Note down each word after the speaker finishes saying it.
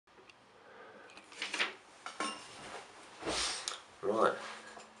Right,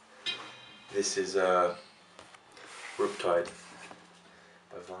 this is Riptide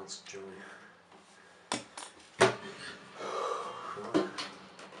by Vance Joy.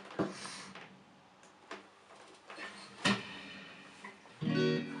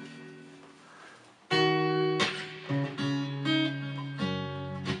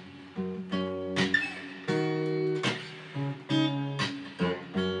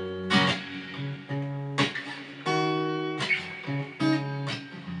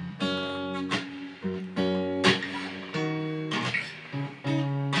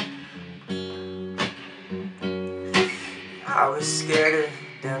 I was scared of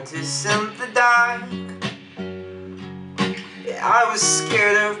dentists in the dark. Yeah, I was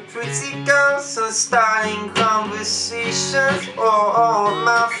scared of pretty girls and starting conversations. All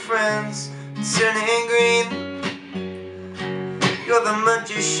my friends turning green. You're the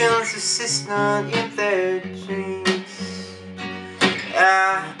magician's assistant in their dreams.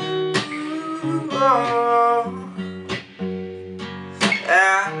 Yeah. Oh.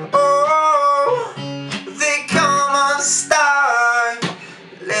 Yeah. Oh. They come on star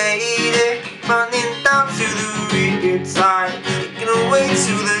lady, running down to the Riptide, taken away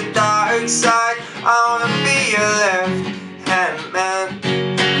to the dark side. I wanna be your left hand man.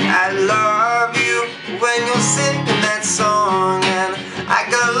 I love you when you're singing that song, and I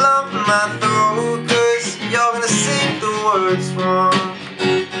got lump in my throat, 'cause you're gonna sing the words wrong.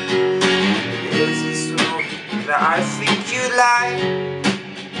 There's this room that I think you like.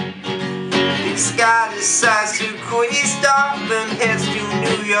 This guy decides to quit his job and heads to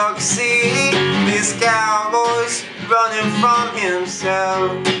New York City. This cowboy's running from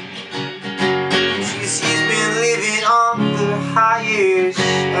himself. He's been living on the highest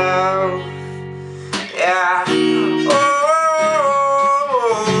shelf. Yeah. Oh,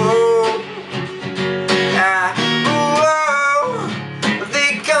 yeah. Oh,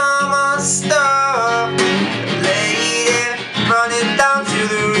 they come unstuck, lady, running down to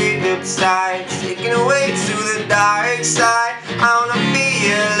the Riptide, taken away to the dark side. I wanna be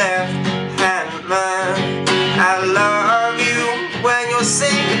your left hand man. I love you when you're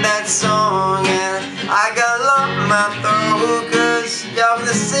singing that song, and I got lump in my throat, 'cause you're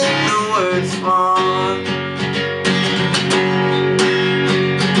gonna sing the words wrong.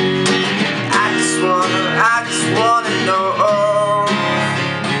 I just wanna know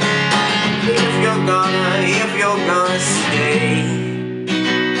if you're gonna stay.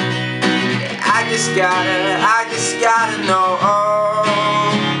 I just gotta know.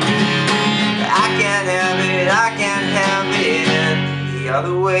 I can't have it the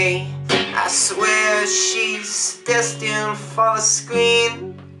other way. I swear she's destined for the screen.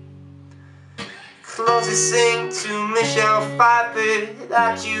 Closest thing to Michelle Pfeiffer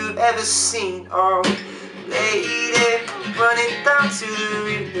that you've ever seen. Oh, lady, running down to the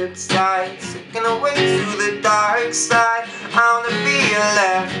Riptide, taken away to the dark side. I wanna be your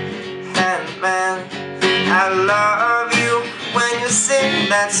left hand man. I love you when you sing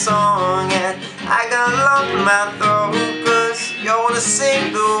that song, and I got a lump in my throat, 'cause you wanna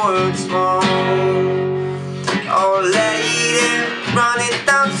sing the words wrong. Oh, lady, running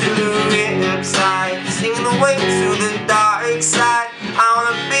down to the Riptide, singing the way to the dark side. I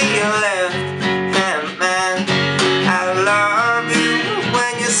wanna be your left hand man. I love you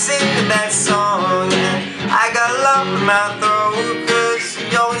when you sing that song, and I got a lump in my throat, 'cause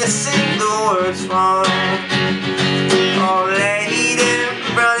you wanna sing the words wrong. Oh, lady,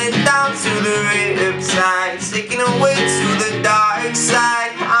 running down to the Riptide, taken away to the dark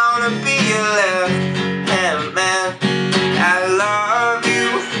side. I wanna be your left hand man. I love you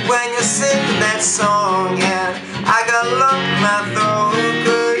when you sing that song, and I got a lump in my throat,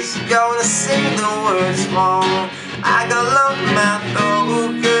 'cause you wanna sing the words wrong. I got a lump in my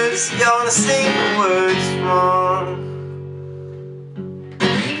throat, 'cause you wanna sing the words wrong.